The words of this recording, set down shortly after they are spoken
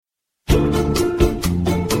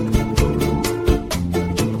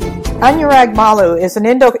Anurag Malu is an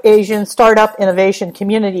Indo-Asian startup innovation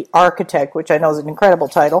community architect, which I know is an incredible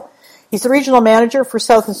title. He's the regional manager for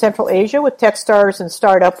South and Central Asia with Techstars and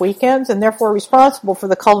Startup Weekends, and therefore responsible for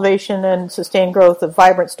the cultivation and sustained growth of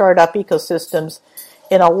vibrant startup ecosystems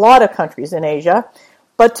in a lot of countries in Asia.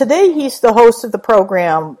 But today he's the host of the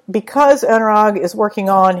program because Anurag is working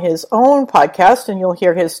on his own podcast, and you'll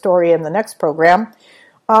hear his story in the next program.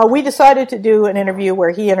 We decided to do an interview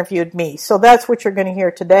where he interviewed me. So that's what you're going to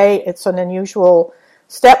hear today. It's an unusual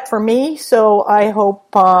step for me, so I hope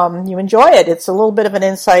you enjoy it. It's a little bit of an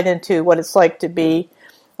insight into what it's like to be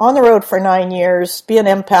on the road for 9 years, be an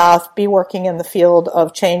empath, be working in the field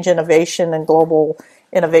of change innovation and global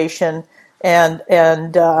innovation, and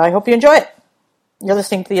I hope you enjoy it. You're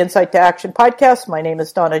listening to the Insight to Action podcast. My name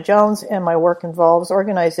is Donna Jones, and my work involves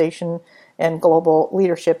organization and global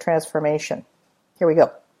leadership transformation. Here we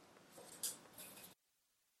go.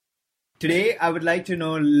 Today, I would like to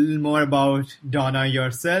know a little more about Donna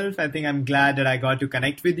yourself. I think I'm glad that I got to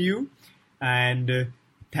connect with you. And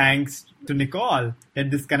thanks to Nicole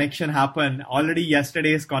that this connection happened. Already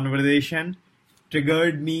yesterday's conversation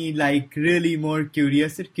triggered me like really more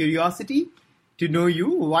curiosity to know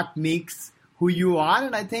you, what makes who you are.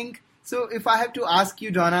 And I think, so if I have to ask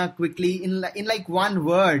you, Donna, quickly, in like one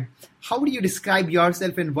word, how do you describe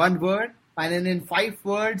yourself in one word, and then in 5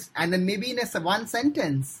 words, and then maybe in one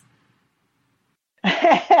sentence?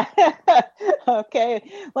 Okay,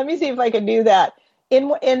 let me see if I can do that.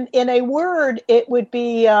 In a word, it would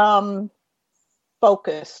be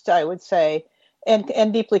focused, I would say,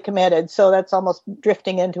 and deeply committed. So that's almost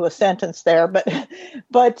drifting into a sentence there.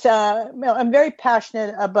 But I'm very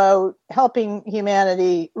passionate about helping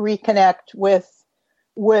humanity reconnect with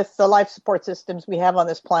the life support systems we have on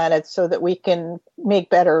this planet, so that we can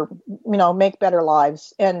make better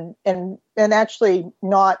lives and actually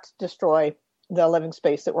not destroy the living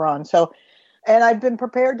space that we're on. So, and I've been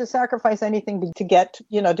prepared to sacrifice anything to get,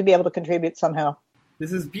 to be able to contribute somehow.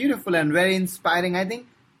 This is beautiful and very inspiring. I think,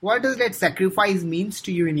 what does that sacrifice means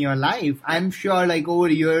to you in your life? I'm sure like over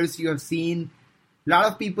years you have seen a lot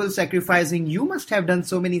of people sacrificing. You must have done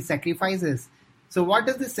so many sacrifices. So what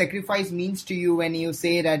does this sacrifice means to you when you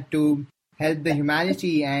say that to help the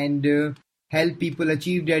humanity and help people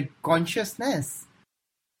achieve that consciousness?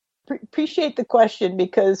 Appreciate the question,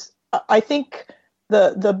 because I think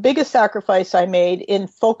the biggest sacrifice I made in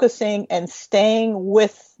focusing and staying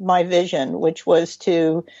with my vision, which was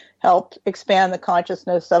to help expand the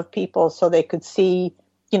consciousness of people so they could see,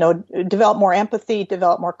 develop more empathy,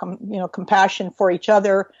 develop more, compassion for each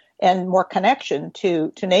other, and more connection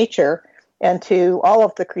to nature and to all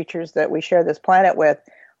of the creatures that we share this planet with.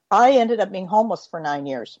 I ended up being homeless for 9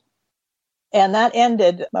 years. And that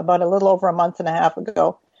ended about a little over a month and a half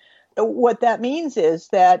ago. What that means is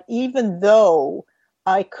that even though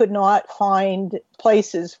I could not find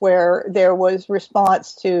places where there was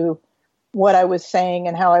response to what I was saying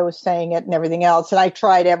and how I was saying it and everything else, and I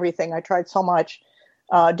tried everything. I tried so much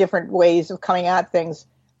different ways of coming at things.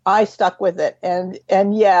 I stuck with it,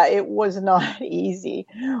 and yeah, it was not easy,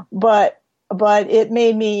 but it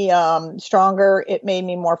made me stronger. It made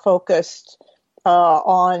me more focused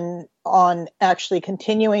on actually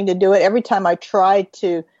continuing to do it. Every time I tried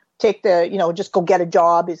to take just go get a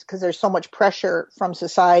job, is because there's so much pressure from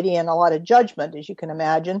society and a lot of judgment, as you can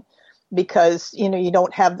imagine, because, you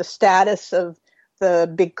don't have the status of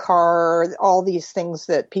the big car, all these things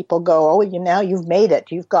that people go, oh, now you've made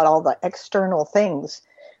it. You've got all the external things.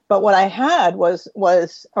 But what I had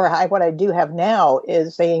what I do have now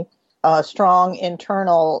is a strong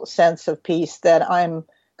internal sense of peace that I'm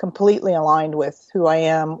completely aligned with who I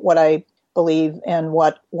am, what I believe, and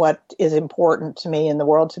what is important to me in the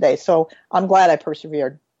world today. So I'm glad I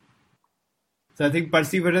persevered. So I think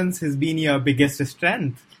perseverance has been your biggest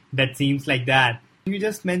strength. That seems like that. You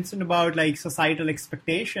just mentioned about like societal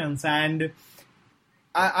expectations, and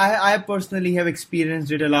I personally have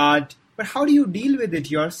experienced it a lot. But how do you deal with it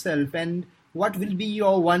yourself? And what will be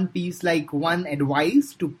your one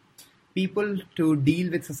advice to people to deal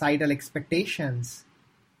with societal expectations?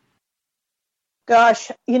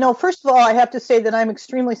 Gosh, first of all, I have to say that I'm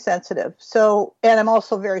extremely sensitive. So, and I'm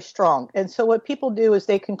also very strong. And so what people do is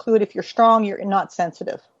they conclude if you're strong, you're not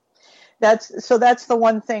sensitive. That's the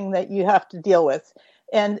one thing that you have to deal with.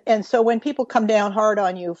 And so when people come down hard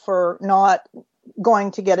on you for not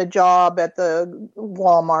going to get a job at the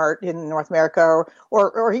Walmart in North America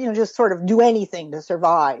or just sort of do anything to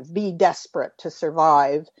survive, be desperate to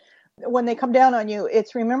survive. When they come down on you,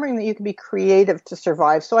 it's remembering that you can be creative to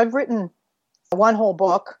survive. So I've written one whole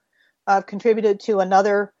book. I've contributed to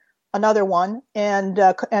another one, and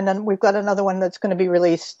then we've got another one that's going to be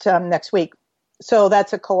released next week. So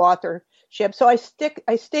that's a co-authorship. So I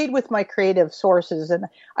stayed with my creative sources. And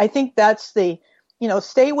I think that's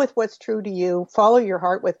stay with what's true to you, follow your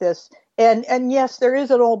heart with this. And yes, there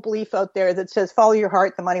is an old belief out there that says, follow your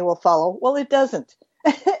heart, the money will follow. Well, it doesn't.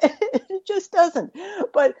 It just doesn't.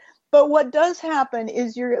 But what does happen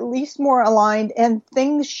is you're at least more aligned and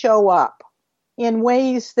things show up in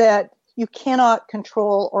ways that you cannot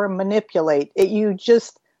control or manipulate. You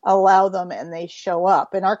just allow them and they show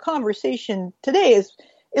up. And our conversation today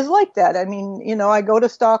is like that. I mean, I go to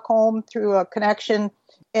Stockholm through a connection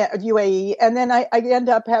at UAE, and then I end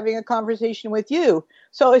up having a conversation with you.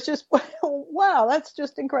 So it's just, wow, that's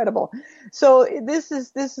just incredible. So this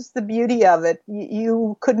is the beauty of it.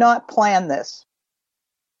 You could not plan this.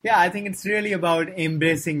 Yeah, I think it's really about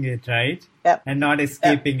embracing it, right? Yep. And not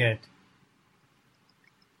escaping it.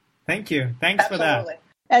 Thank you. Thanks Absolutely. for that.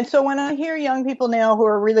 And so when I hear young people now who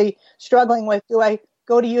are really struggling with, do I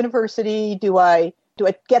go to university? Do I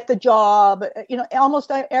get the job?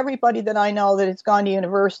 Almost everybody that I know that has gone to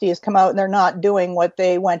university has come out and they're not doing what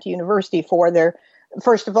they went to university for.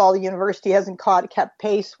 First of all, the university hasn't kept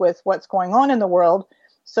pace with what's going on in the world.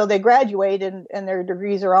 So they graduate and their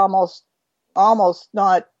degrees are almost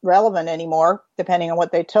not relevant anymore, depending on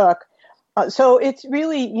what they took. So it's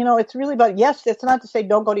really about, yes, it's not to say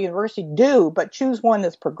don't go to university, but choose one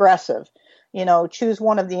that's progressive. Choose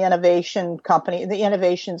one of the the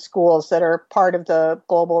innovation schools that are part of the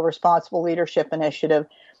Global Responsible Leadership Initiative.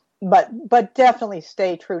 But definitely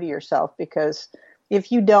stay true to yourself, because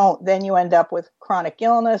if you don't, then you end up with chronic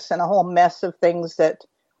illness and a whole mess of things that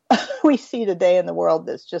we see today in the world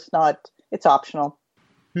that's just not, it's optional.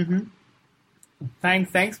 Mm-hmm.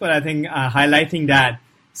 Thanks for, I think, highlighting that.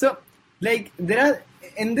 So, there are,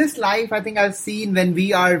 in this life, I think I've seen when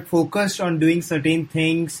we are focused on doing certain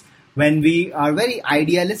things, when we are very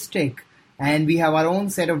idealistic and we have our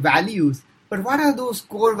own set of values. But what are those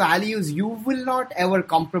core values you will not ever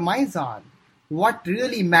compromise on? What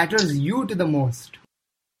really matters you to the most?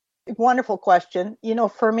 Wonderful question.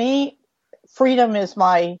 For me, freedom is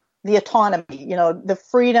the autonomy, the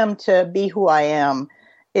freedom to be who I am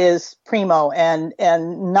is primo, and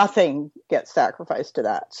nothing gets sacrificed to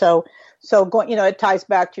that. So going, it ties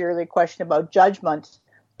back to your earlier question about judgment.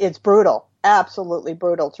 It's brutal, absolutely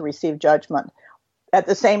brutal to receive judgment. At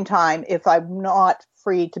the same time, if I'm not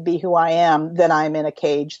free to be who I am, then I'm in a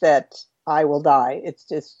cage that I will die. It's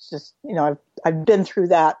just I've been through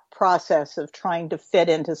that process of trying to fit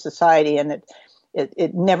into society, and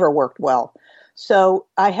it never worked well. So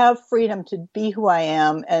I have freedom to be who I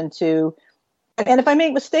am, and if I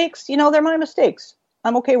make mistakes, they're my mistakes.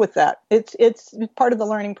 I'm okay with that. It's part of the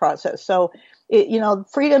learning process. So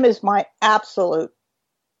freedom is my absolute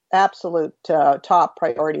top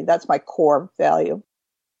priority. That's my core value.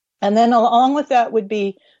 And then along with that would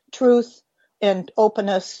be truth and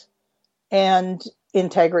openness and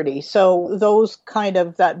integrity. So those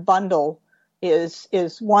that bundle is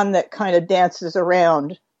one that kind of dances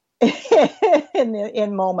around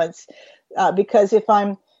in moments, because if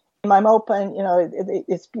I'm open,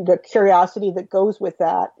 it's the curiosity that goes with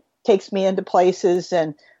that takes me into places,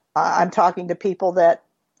 and I'm talking to people that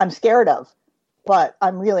I'm scared of, but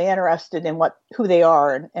I'm really interested in who they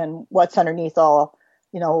are and what's underneath all,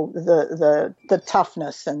 the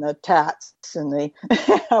toughness and the tats and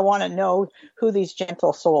I want to know who these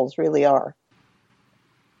gentle souls really are.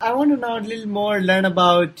 I want to know a little more, learn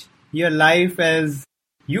about your life as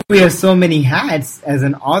you wear so many hats, as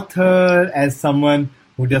an author, as someone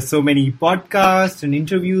who does so many podcasts and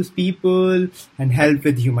interviews people and help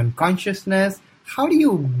with human consciousness. How do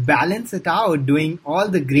you balance it out, doing all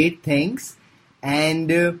the great things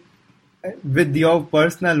and with your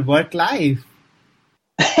personal work life?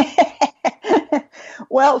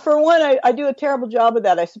 Well, for one, I do a terrible job of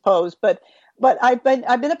that, I suppose. But I've been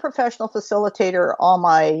a professional facilitator all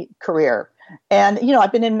my career, and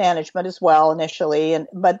I've been in management as well initially,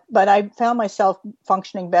 but I found myself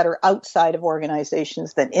functioning better outside of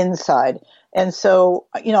organizations than inside. And so,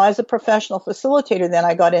 as a professional facilitator, then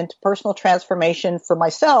I got into personal transformation for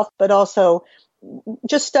myself, but also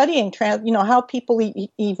just studying how people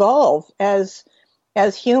evolve as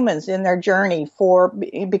humans in their journey for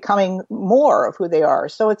becoming more of who they are.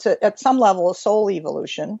 So it's at some level a soul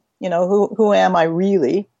evolution. Who am I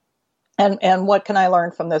really, and what can I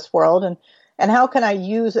learn from this world, and how can I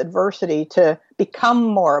use adversity to become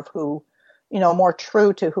more of who, more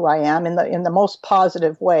true to who I am in the most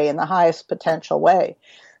positive way, in the highest potential way.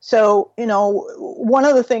 So, one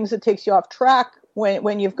of the things that takes you off track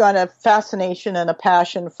when you've got a fascination and a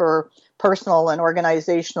passion for personal and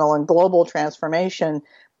organizational and global transformation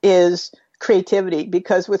is creativity,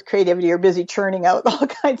 because with creativity, you're busy churning out all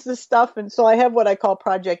kinds of stuff. And so I have what I call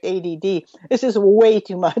Project ADD. This is way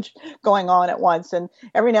too much going on at once. And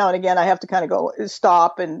every now and again, I have to kind of go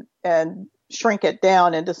stop and shrink it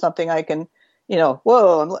down into something I can,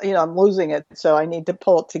 whoa, I'm losing it. So I need to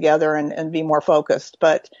pull it together and be more focused.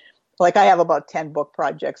 But like I have about 10 book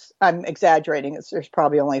projects. I'm exaggerating. There's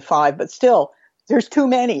probably only 5, but still there's too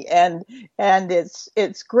many. And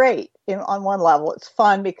it's great on one level. It's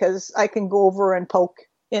fun because I can go over and poke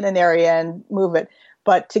in an area and move it.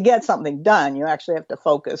 But to get something done, you actually have to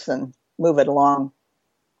focus and move it along.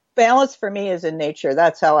 Balance for me is in nature.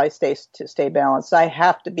 That's how I stay balanced. I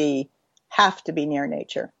have to be near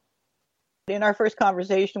nature. In our first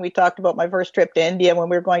conversation, we talked about my first trip to India when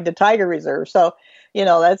we were going to tiger reserve. So,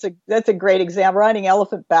 that's a great example. Riding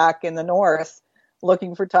elephant back in the north,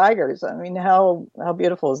 looking for tigers. I mean, how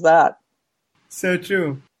beautiful is that? So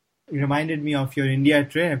true. It reminded me of your India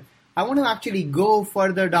trip. I want to actually go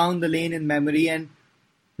further down the lane in memory and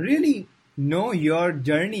really know your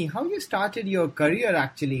journey, how you started your career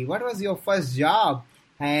actually. What was your first job?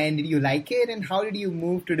 And did you like it? And how did you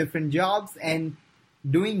move to different jobs and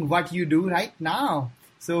doing what you do right now?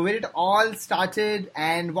 So where it all started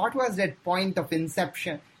and what was that point of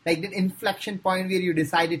inception, like the inflection point where you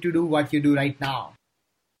decided to do what you do right now?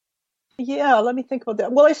 Yeah, let me think about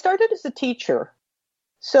that. Well, I started as a teacher.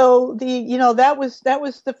 So that was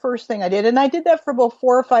the first thing I did. And I did that for about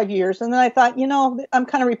 4 or 5 years. And then I thought, I'm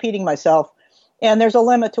kind of repeating myself and there's a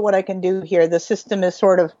limit to what I can do here. The system is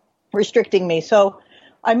sort of restricting me. So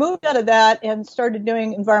I moved out of that and started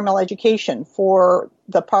doing environmental education for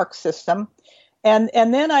the park system. And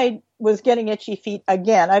then I was getting itchy feet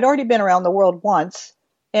again. I'd already been around the world once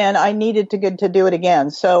and I needed to do it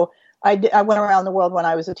again. So I went around the world when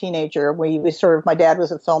I was a teenager. My dad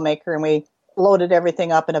was a filmmaker and we loaded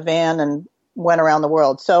everything up in a van and went around the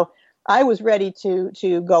world. So I was ready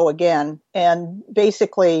to go again and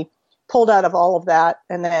basically pulled out of all of that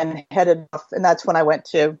and then headed off. And that's when I went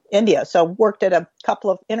to India. So worked at a couple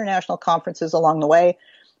of international conferences along the way.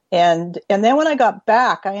 And then when I got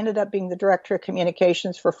back, I ended up being the director of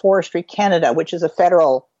communications for Forestry Canada, which is a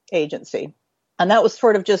federal agency. And that was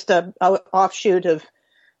sort of just a offshoot of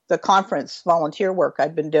the conference volunteer work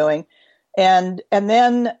I'd been doing. And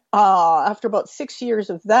then after about 6 years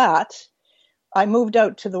of that, I moved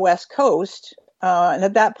out to the West Coast. And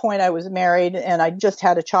at that point, I was married and I just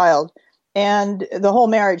had a child. And the whole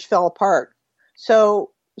marriage fell apart. So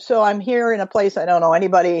I'm here in a place I don't know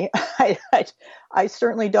anybody. I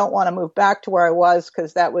certainly don't want to move back to where I was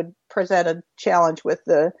because that would present a challenge with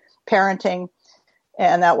the parenting.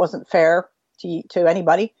 And that wasn't fair to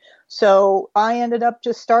anybody. So I ended up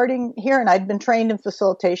just starting here, and I'd been trained in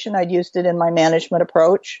facilitation. I'd used it in my management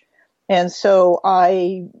approach. And so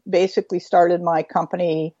I basically started my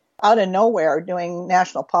company out of nowhere doing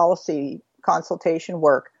national policy consultation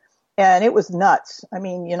work. And it was nuts. I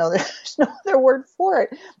mean, there's no other word for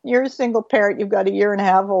it. You're a single parent. You've got a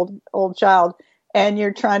 1.5 old child, and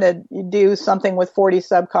you're trying to do something with 40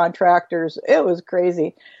 subcontractors. It was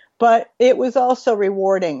crazy. But it was also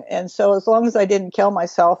rewarding. And so as long as I didn't kill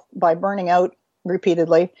myself by burning out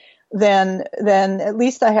repeatedly, then at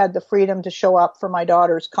least I had the freedom to show up for my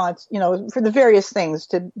daughter's, for the various things.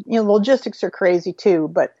 Logistics are crazy too,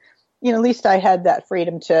 but at least I had that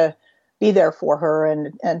freedom to be there for her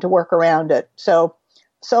and to work around it. So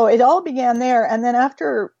it all began there. And then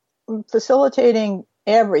after facilitating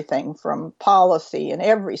everything from policy in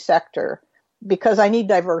every sector, because I need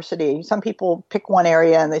diversity. Some people pick one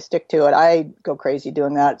area and they stick to it. I go crazy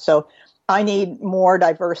doing that. So I need more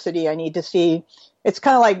diversity. I need to see, it's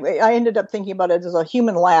kind of like, I ended up thinking about it as a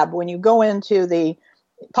human lab. When you go into the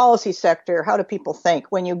policy sector, how do people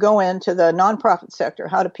think? When you go into the nonprofit sector,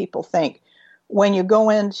 how do people think? When you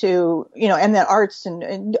go into, and then arts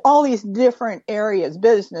and all these different areas,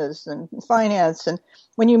 business and finance, and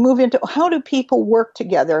when you move into how do people work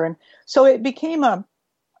together? And so it became a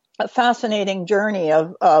fascinating journey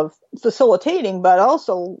of facilitating, but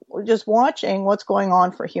also just watching what's going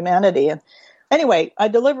on for humanity. And anyway, I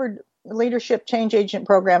delivered leadership change agent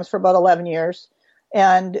programs for about 11 years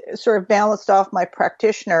and sort of balanced off my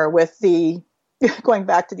practitioner with the going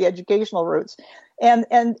back to the educational roots. And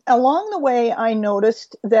along the way, I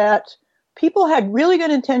noticed that people had really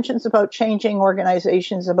good intentions about changing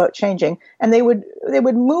organizations, about changing, and they would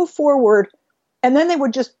move forward, and then they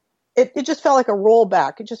would just it just felt like a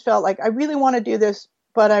rollback. It just felt like I really want to do this,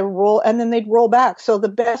 but and then they'd roll back. So the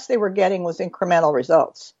best they were getting was incremental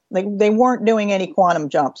results. They weren't doing any quantum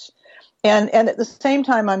jumps. And at the same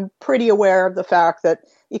time, I'm pretty aware of the fact that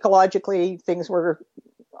ecologically things were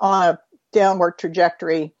on a downward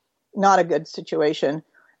trajectory, not a good situation.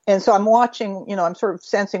 And so I'm watching, I'm sort of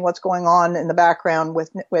sensing what's going on in the background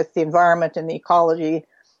with the environment and the ecology.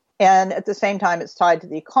 And at the same time, it's tied to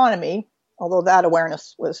the economy, although that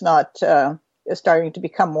awareness was not is starting to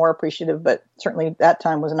become more appreciative, but certainly that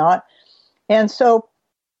time was not. And so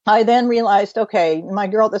I then realized, okay, my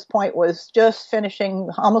girl at this point was just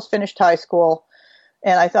almost finished high school.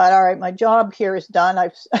 And I thought, all right, my job here is done.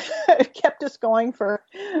 I've kept us going for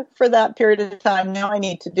that period of time. Now I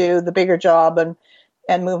need to do the bigger job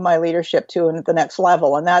and move my leadership to the next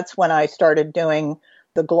level. And that's when I started doing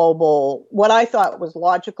the global, what I thought was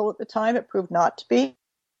logical at the time. It proved not to be.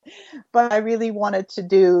 But I really wanted to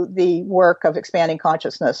do the work of expanding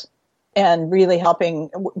consciousness and really helping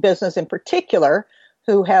business in particular,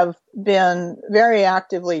 who have been very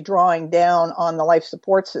actively drawing down on the life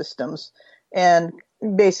support systems and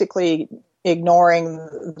basically ignoring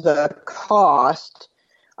the cost.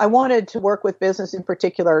 I wanted to work with business in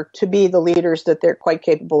particular to be the leaders that they're quite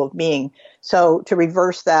capable of being. So to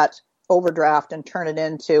reverse that overdraft and turn it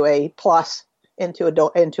into a plus, into a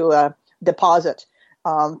deposit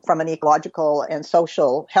from an ecological and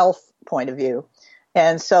social health point of view.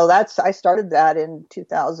 And so I started that in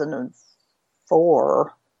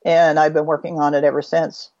 2004, and I've been working on it ever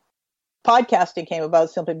since. Podcasting came about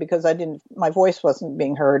simply because my voice wasn't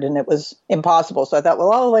being heard and it was impossible. So I thought,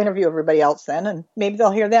 well, I'll interview everybody else then and maybe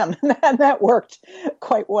they'll hear them. And that worked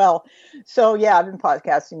quite well. So yeah, I've been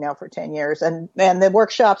podcasting now for 10 years and the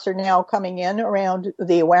workshops are now coming in around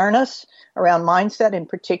the awareness, around mindset in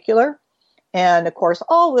particular. And of course,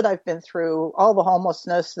 all that I've been through, all the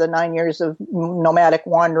homelessness, the 9 years of nomadic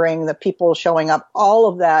wandering, the people showing up, all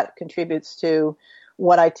of that contributes to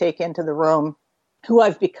what I take into the room, who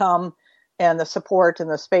I've become, and the support and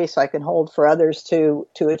the space I can hold for others to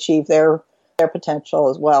achieve their potential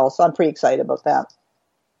as well. So I'm pretty excited about that.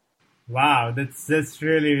 Wow, that's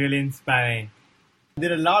really, really inspiring. There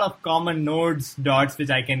are a lot of common dots which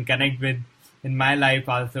I can connect with in my life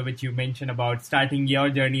also, which you mentioned about starting your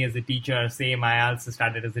journey as a teacher. Same, I also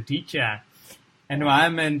started as a teacher.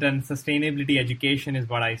 Environment and sustainability education is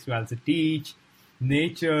what I used to also teach.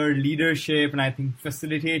 Nature, leadership, and I think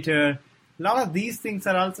facilitator. A lot of these things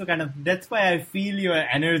are also that's why I feel your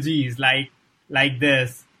energy is like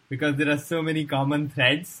this, because there are so many common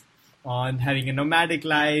threads on having a nomadic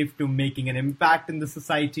life to making an impact in the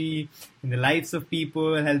society, in the lives of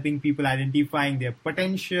people, helping people identifying their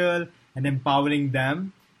potential and empowering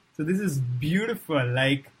them. So this is beautiful.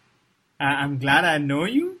 I'm glad I know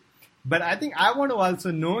you, but I think I want to also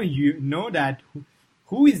know that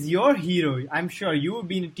who is your hero? I'm sure you've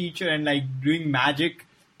been a teacher and doing magic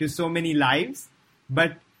to so many lives,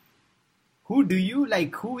 but who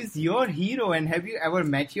is your hero, and have you ever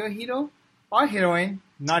met your hero or heroine?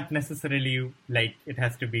 Not necessarily it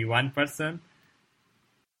has to be one person.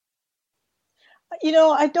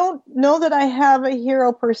 I don't know that I have a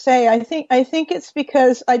hero per se. I think it's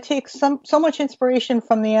because I take so much inspiration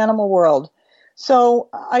from the animal world. So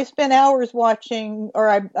I spend hours watching,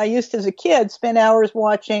 or I used to as a kid spend hours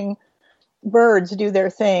watching birds do their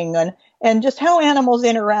thing and just how animals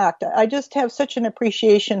interact. I just have such an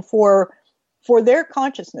appreciation for their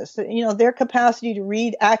consciousness, their capacity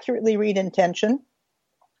to accurately read intention.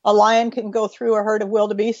 A lion can go through a herd of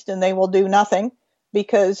wildebeest and they will do nothing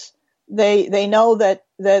because they know that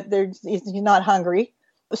he's not hungry.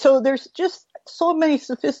 So there's just so many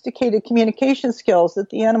sophisticated communication skills that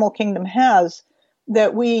the animal kingdom has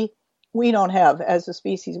that we don't have as a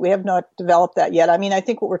species. We have not developed that yet. I mean, I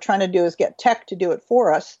think what we're trying to do is get tech to do it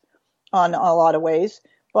for us on a lot of ways,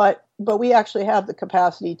 but we actually have the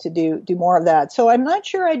capacity to do more of that. So I'm not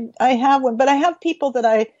sure I have one, but I have people that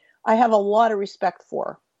I have a lot of respect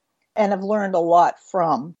for and have learned a lot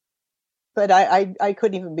from. But I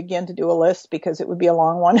couldn't even begin to do a list because it would be a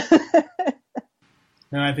long one.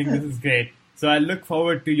 No, I think this is great. So I look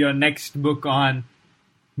forward to your next book on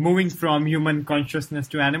moving from human consciousness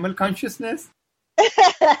to animal consciousness.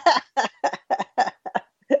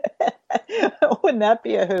 Wouldn't that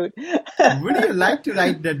be a hoot? Would you like to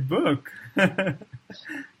write that book?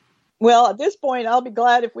 Well, at this point, I'll be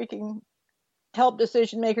glad if we can help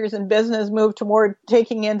decision makers in business move toward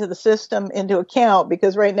taking the system into account,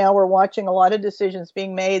 because right now we're watching a lot of decisions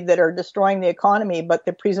being made that are destroying the economy, but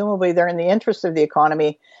presumably they're in the interest of the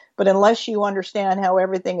economy. But unless you understand how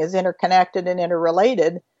everything is interconnected and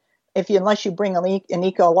interrelated, unless you bring an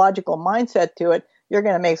ecological mindset to it, you're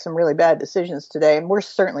going to make some really bad decisions today. And we're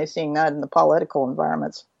certainly seeing that in the political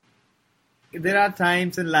environments. There are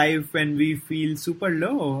times in life when we feel super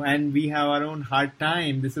low and we have our own hard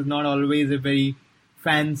time. This is not always a very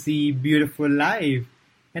fancy, beautiful life.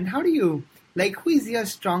 And how do you, who is your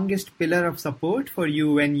strongest pillar of support for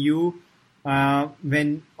you when you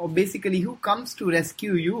basically who comes to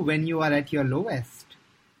rescue you when you are at your lowest?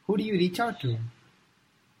 Who do you reach out to?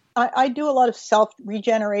 I do a lot of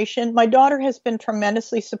self-regeneration. My daughter has been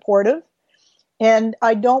tremendously supportive, and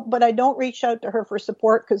I don't reach out to her for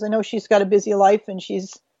support because I know she's got a busy life and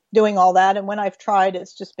she's doing all that. And when I've tried,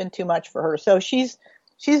 it's just been too much for her. So she's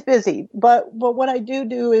busy. But what I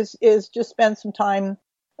do is just spend some time,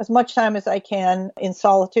 as much time as I can, in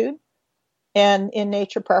solitude and in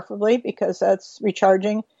nature preferably, because that's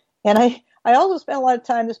recharging. And I also spend a lot of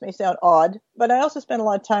time, this may sound odd, but I also spend a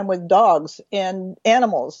lot of time with dogs and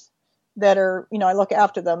animals that are, I look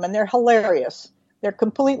after them, and they're hilarious. They're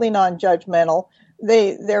completely non-judgmental.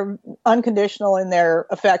 They're unconditional in their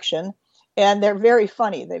affection, and they're very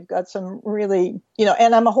funny. They've got some really,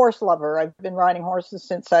 and I'm a horse lover. I've been riding horses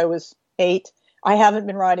since I was 8. I haven't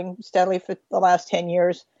been riding steadily for the last 10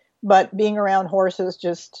 years, but being around horses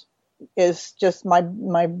is just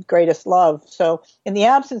my greatest love. So in the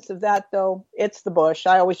absence of that, though, it's the bush.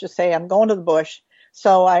 I always just say I'm going to the bush.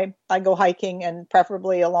 So I go hiking, and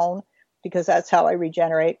preferably alone, because that's how I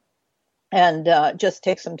regenerate, and just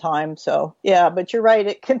take some time. So yeah, but you're right.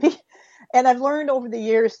 It can be, and I've learned over the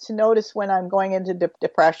years to notice when I'm going into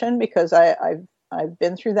depression, because I've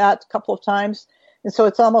been through that a couple of times. And so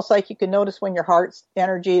it's almost like you can notice when your heart's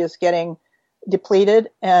energy is getting depleted,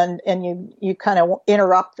 and you kind of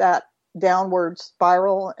interrupt that downward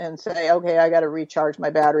spiral and say, okay, I got to recharge my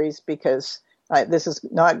batteries, because this is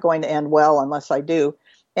not going to end well unless I do.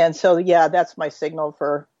 And so, yeah, that's my signal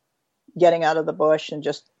for getting out of the bush and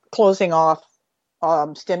just closing off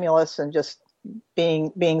stimulus and just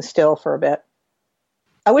being still for a bit.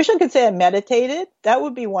 I wish I could say I meditated. That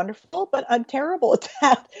would be wonderful, but I'm terrible at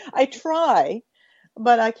that. I try,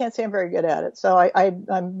 but I can't say I'm very good at it. So I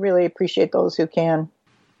really appreciate those who can.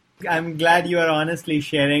 I'm glad you are honestly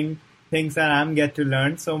sharing things, and I'm get to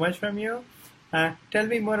learn so much from you. Tell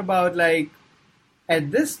me more about,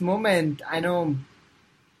 at this moment, I know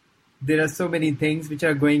there are so many things which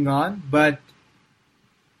are going on, but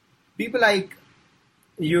people like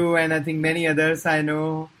you, and I think many others I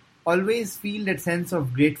know, always feel that sense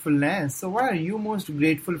of gratefulness. So what are you most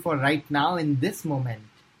grateful for right now in this moment?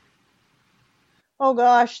 Oh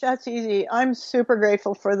gosh, that's easy. I'm super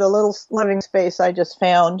grateful for the little living space I just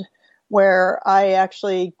found, where I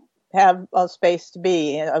actually have a space to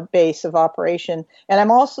be, a base of operation. And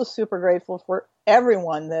I'm also super grateful for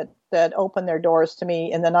everyone that opened their doors to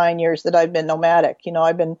me in the 9 years that I've been nomadic.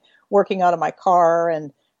 I've been working out of my car,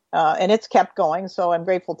 and it's kept going, so I'm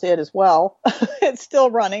grateful to it as well. It's still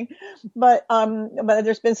running, but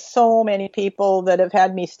there's been so many people that have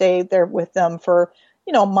had me stay there with them for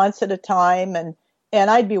months at a time, and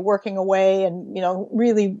I'd be working away and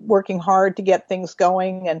really working hard to get things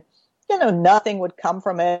going, and nothing would come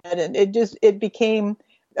from it. And it became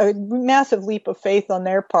a massive leap of faith on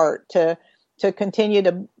their part to continue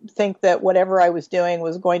to think that whatever I was doing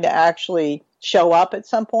was going to actually show up at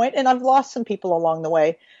some point. And I've lost some people along the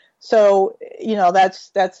way. So,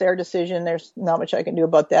 that's their decision. There's not much I can do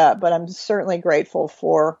about that, but I'm certainly grateful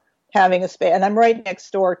for having a space. And I'm right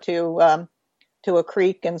next door to a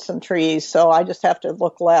creek and some trees. So I just have to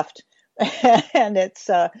look left and it's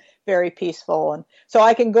very peaceful. And so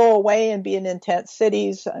I can go away and be in intense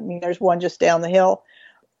cities. I mean, there's one just down the hill,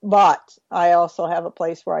 but I also have a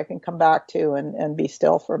place where I can come back to and be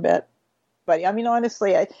still for a bit. But I mean,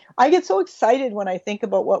 honestly, I get so excited when I think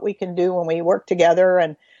about what we can do when we work together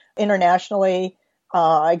and internationally.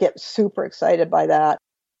 I get super excited by that.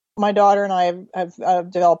 My daughter and I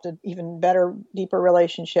have developed an even better, deeper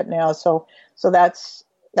relationship now. So that's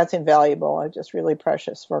invaluable. It's just really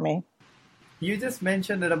precious for me. You just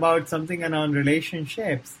mentioned it about something around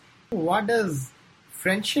relationships. What does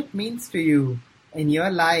friendship means to you in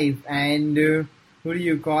your life, and who do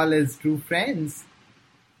you call as true friends?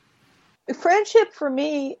 Friendship for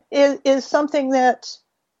me is something that,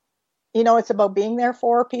 it's about being there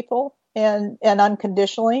for people and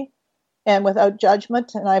unconditionally and without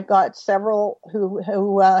judgment. And I've got several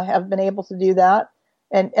who have been able to do that.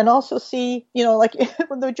 And also see, like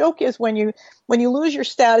the joke is when you lose your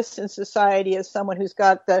status in society as someone who's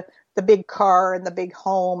got the big car and the big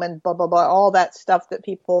home and blah, blah, blah, all that stuff that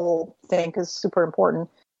people think is super important.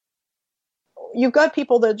 You've got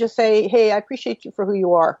people that just say, hey, I appreciate you for who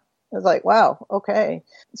you are. It's like, wow, okay.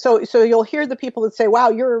 So you'll hear the people that say, wow,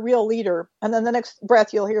 you're a real leader. And then the next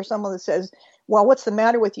breath, you'll hear someone that says, well, what's the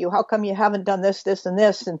matter with you? How come you haven't done this, this, and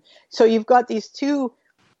this? And so you've got these two,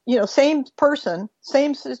 same person,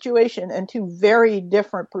 same situation, and two very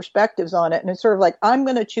different perspectives on it. And it's sort of like, I'm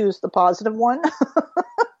going to choose the positive one.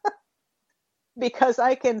 because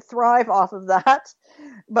I can thrive off of that,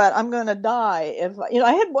 but I'm going to die if,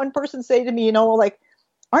 I had one person say to me, like,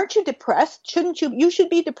 aren't you depressed? Shouldn't you should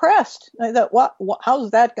be depressed. And I thought,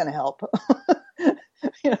 how's that going to help?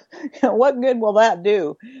 What good will that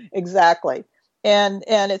do? Exactly. And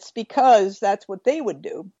it's because that's what they would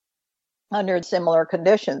do under similar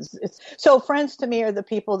conditions. So friends to me are the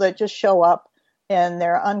people that just show up and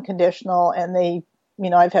they're unconditional, and they,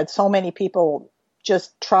 I've had so many people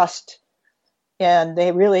just trust, and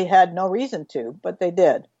they really had no reason to, but they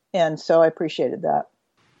did. And so I appreciated that.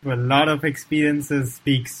 Well, a lot of experiences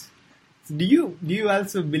speaks. So do you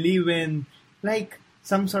also believe in like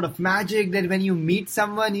some sort of magic that when you meet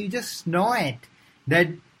someone, you just know it, that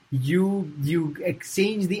you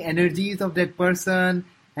exchange the energies of that person,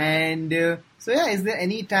 and so yeah, is there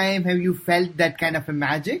any time have you felt that kind of a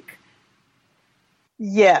magic?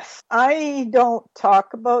 Yes, I don't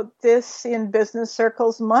talk about this in business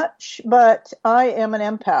circles much, but I am an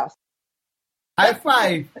empath. High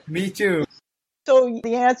five! Me too. So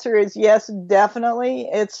the answer is yes, definitely.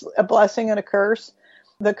 It's a blessing and a curse.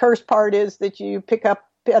 The curse part is that you pick up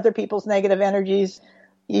other people's negative energies,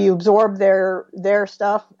 you absorb their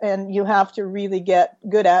stuff, and you have to really get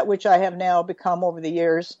good at, which I have now become over the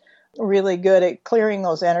years, really good at clearing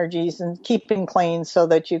those energies and keeping clean so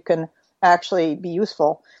that you can actually be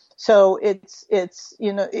useful. So it's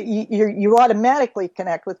you automatically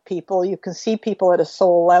connect with people. You can see people at a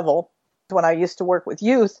soul level. When I used to work with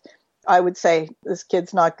youth, I would say, this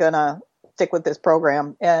kid's not going to stick with this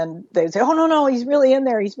program. And they'd say, oh, no, he's really in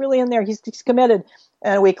there. He's committed.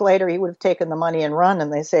 And a week later, he would have taken the money and run.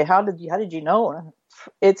 And they say, how did you know?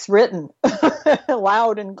 It's written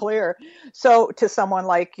loud and clear. So to someone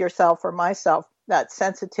like yourself or myself, that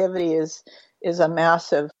sensitivity is a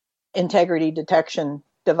massive integrity detection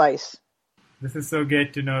device. This is so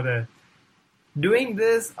great to know that. Doing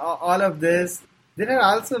this, all of this, there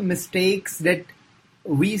are also mistakes that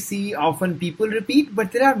we see often people repeat,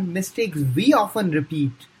 but there are mistakes we often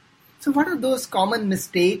repeat. So what are those common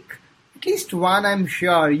mistakes? At least one, I'm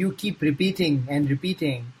sure, you keep repeating and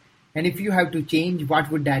repeating. And if you have to change, what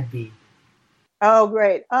would that be? Oh,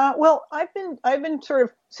 great. Well, I've been sort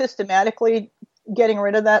of systematically getting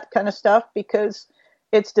rid of that kind of stuff because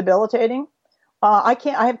it's debilitating. I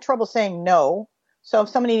have trouble saying no. So if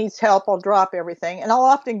somebody needs help, I'll drop everything. And I'll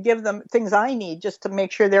often give them things I need just to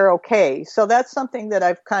make sure they're okay. So that's something that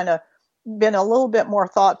I've kind of been a little bit more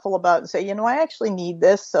thoughtful about and say, I actually need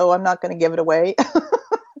this, so I'm not going to give it away.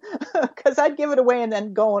 Because I'd give it away and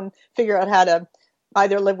then go and figure out how to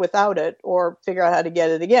either live without it or figure out how to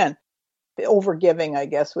get it again. The overgiving, I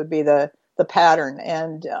guess, would be the pattern.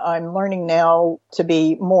 And I'm learning now to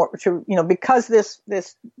be more, because this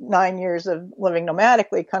 9 years of living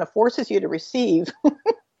nomadically kind of forces you to receive,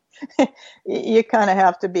 you kind of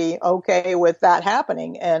have to be okay with that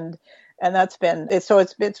happening. And that's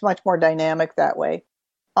it's much more dynamic that way.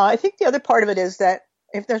 I think the other part of it is that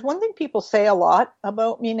if there's one thing people say a lot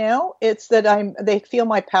about me now, it's that they feel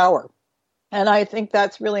my power. And I think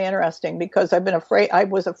that's really interesting because I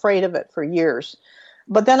was afraid of it for years.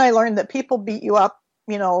 But then I learned that people beat you up,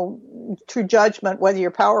 through judgment, whether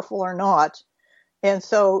you're powerful or not. And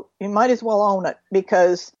so you might as well own it,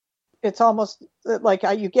 because it's almost like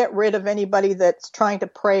you get rid of anybody that's trying to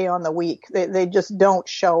prey on the weak. They just don't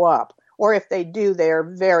show up. Or if they do, they are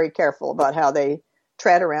very careful about how they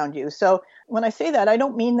tread around you. So when I say that, I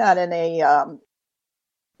don't mean that in a...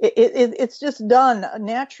 It's just done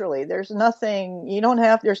naturally. There's nothing,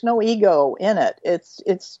 there's no ego in it.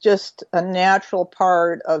 It's just a natural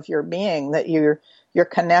part of your being that you're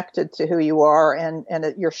connected to who you are, and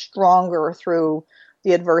you're stronger through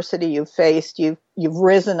the adversity you've faced. You've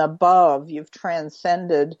risen above, you've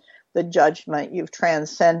transcended the judgment, you've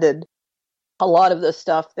transcended a lot of the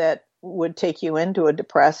stuff that would take you into a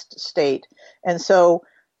depressed state. And so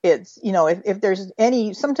it's, if there's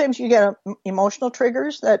sometimes you get emotional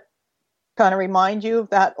triggers that kind of remind you of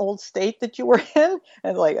that old state that you were in,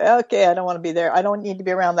 and like, okay, I don't want to be there. I don't need to be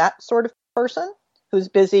around that sort of person who's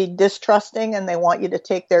busy distrusting, and they want you to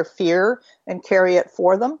take their fear and carry it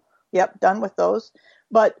for them. Yep, done with those.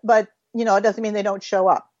 But it doesn't mean they don't show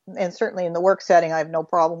up. And certainly in the work setting, I have no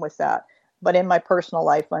problem with that. But in my personal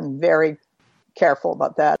life, I'm very careful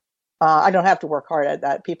about that. I don't have to work hard at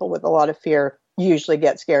that. People with a lot of fear usually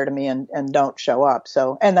get scared of me and don't show up.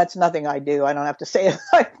 So, and that's nothing I do. I don't have to say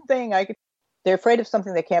a thing. They're afraid of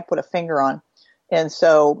something they can't put a finger on. And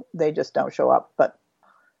so they just don't show up. But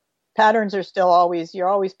patterns are still you're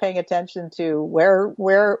always paying attention to what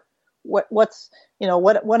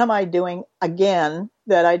am I doing again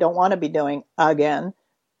that I don't want to be doing again,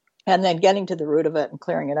 and then getting to the root of it and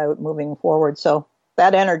clearing it out, moving forward. So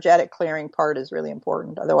that energetic clearing part is really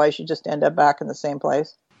important. Otherwise, you just end up back in the same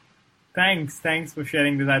place. Thanks for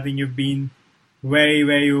sharing this. I think you've been very,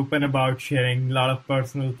 very open about sharing a lot of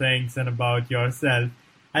personal things and about yourself.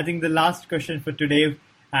 I think the last question for today,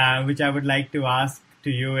 which I would like to ask to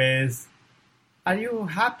you is, are you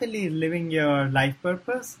happily living your life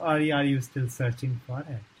purpose, or are you still searching for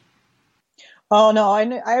it? Oh no,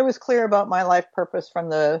 I was clear about my life purpose from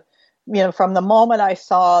the moment I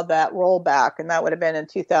saw that rollback, and that would have been in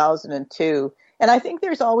 2002. And I think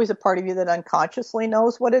there's always a part of you that unconsciously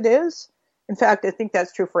knows what it is. In fact, I think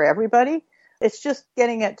that's true for everybody. It's just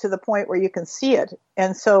getting it to the point where you can see it.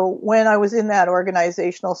 And so when I was in that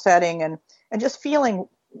organizational setting and just feeling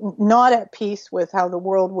not at peace with how the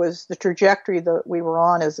world was, the trajectory that we were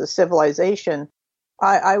on as a civilization,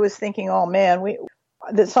 I was thinking, oh man,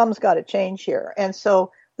 something's got to change here. And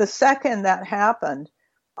so the second that happened,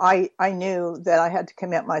 I knew that I had to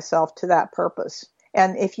commit myself to that purpose.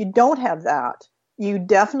 And if you don't have that, you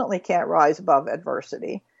definitely can't rise above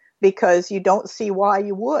adversity, because you don't see why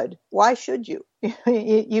you would. Why should you?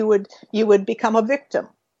 You would become a victim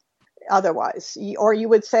otherwise. Or you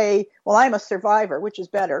would say, well, I'm a survivor, which is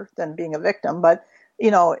better than being a victim. But,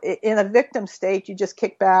 in a victim state, you just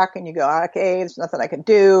kick back and you go, okay, there's nothing I can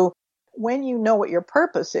do. When you know what your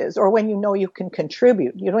purpose is, or when you know you can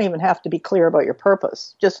contribute, you don't even have to be clear about your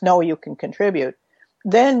purpose. Just know you can contribute.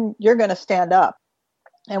 Then you're going to stand up.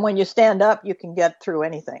 And when you stand up, you can get through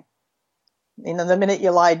anything. The minute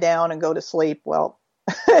you lie down and go to sleep, well,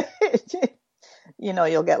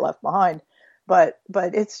 you'll get left behind. But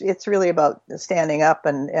it's really about standing up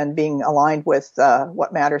and being aligned with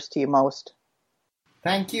what matters to you most.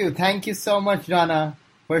 Thank you so much, Donna,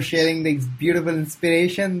 for sharing this beautiful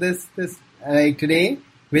inspiration this today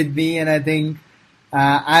with me. And I think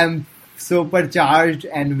I'm supercharged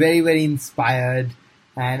and very, very inspired.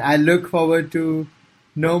 And I look forward to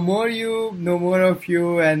know more of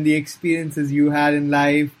you and the experiences you had in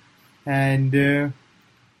life. And so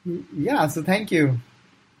thank you.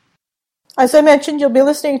 As I mentioned, you'll be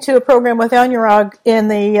listening to a program with Anurag in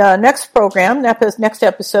the next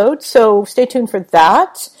episode, so stay tuned for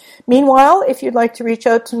that. Meanwhile, if you'd like to reach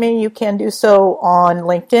out to me, you can do so on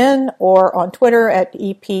LinkedIn or on Twitter at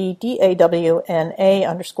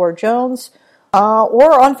EPDAWNA_Jones,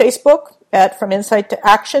 or on Facebook at From Insight to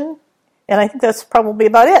Action. And I think that's probably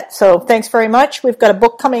about it. So thanks very much. We've got a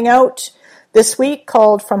book coming out this week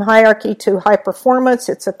called From Hierarchy to High Performance.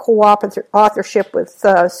 It's a co-authorship with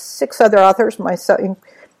 6 other authors, myself,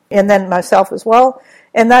 and then myself as well.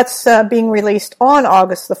 And that's being released on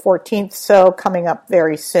August the 14th, so coming up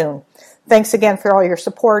very soon. Thanks again for all your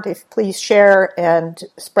support. Please share and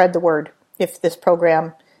spread the word if this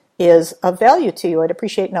program is of value to you. I'd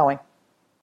appreciate knowing.